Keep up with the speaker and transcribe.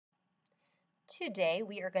Today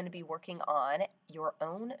we are going to be working on your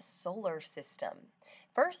own solar system.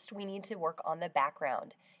 First, we need to work on the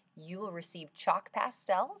background. You will receive chalk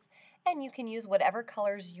pastels, and you can use whatever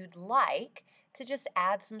colors you'd like to just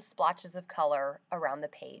add some splotches of color around the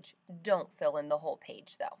page. Don't fill in the whole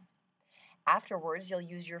page though. Afterwards, you'll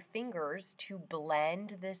use your fingers to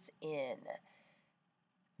blend this in.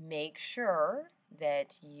 Make sure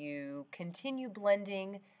that you continue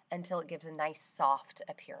blending until it gives a nice soft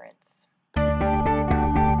appearance.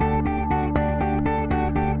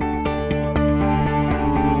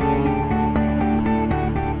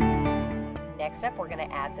 Next up, we're going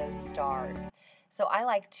to add those stars. So I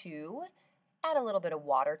like to add a little bit of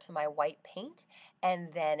water to my white paint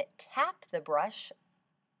and then tap the brush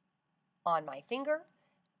on my finger,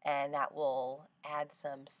 and that will add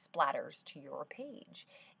some splatters to your page.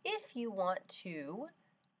 If you want to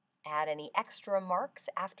add any extra marks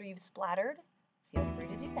after you've splattered, feel free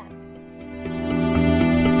to do that.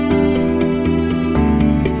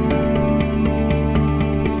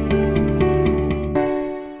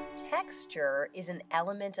 Texture is an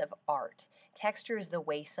element of art. Texture is the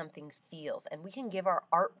way something feels, and we can give our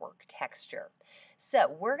artwork texture.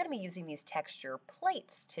 So we're going to be using these texture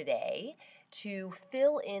plates today to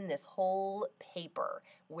fill in this whole paper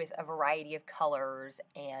with a variety of colors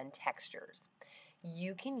and textures.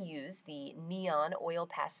 You can use the neon oil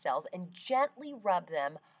pastels and gently rub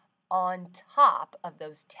them on top of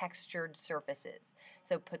those textured surfaces.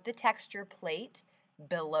 So put the texture plate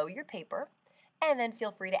below your paper, and then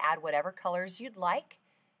feel free to add whatever colors you'd like.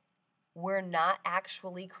 We're not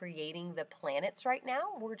actually creating the planets right now.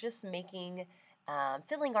 We're just filling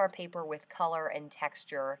our paper with color and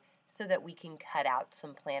texture so that we can cut out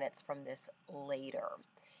some planets from this later.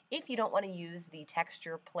 If you don't want to use the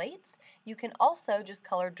texture plates, you can also just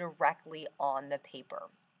color directly on the paper.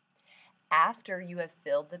 After you have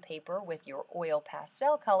filled the paper with your oil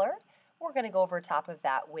pastel color, we're going to go over top of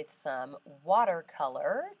that with some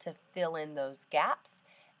watercolor to fill in those gaps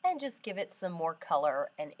and just give it some more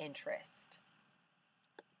color and interest.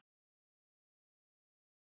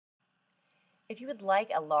 If you would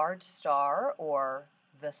like a large star or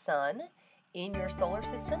the sun in your solar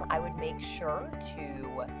system, I would make sure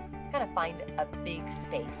to kind of find a big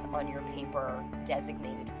space on your paper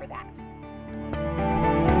designated for that.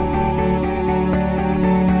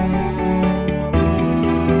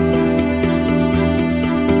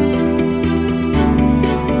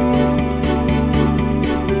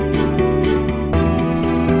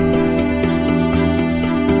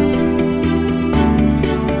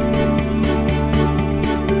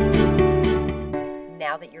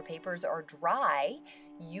 Now that your papers are dry,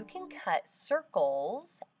 you can cut circles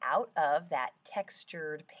out of that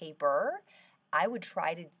textured paper. I would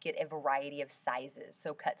try to get a variety of sizes.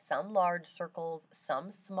 So cut some large circles,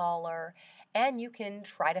 some smaller, and you can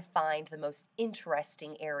try to find the most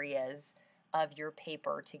interesting areas of your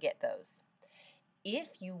paper to get those. If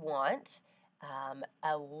you want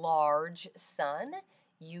a large sun,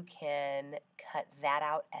 you can cut that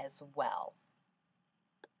out as well.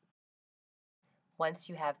 Once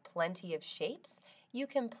you have plenty of shapes, you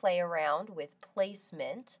can play around with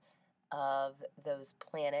placement of those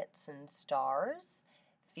planets and stars.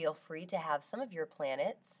 Feel free to have some of your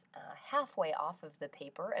planets halfway off of the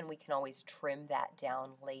paper, and we can always trim that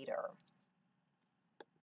down later.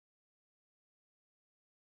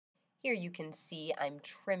 Here you can see I'm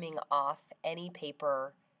trimming off any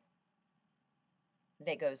paper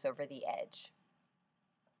that goes over the edge.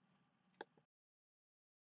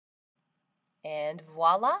 And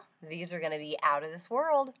voila, these are going to be out of this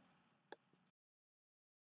world.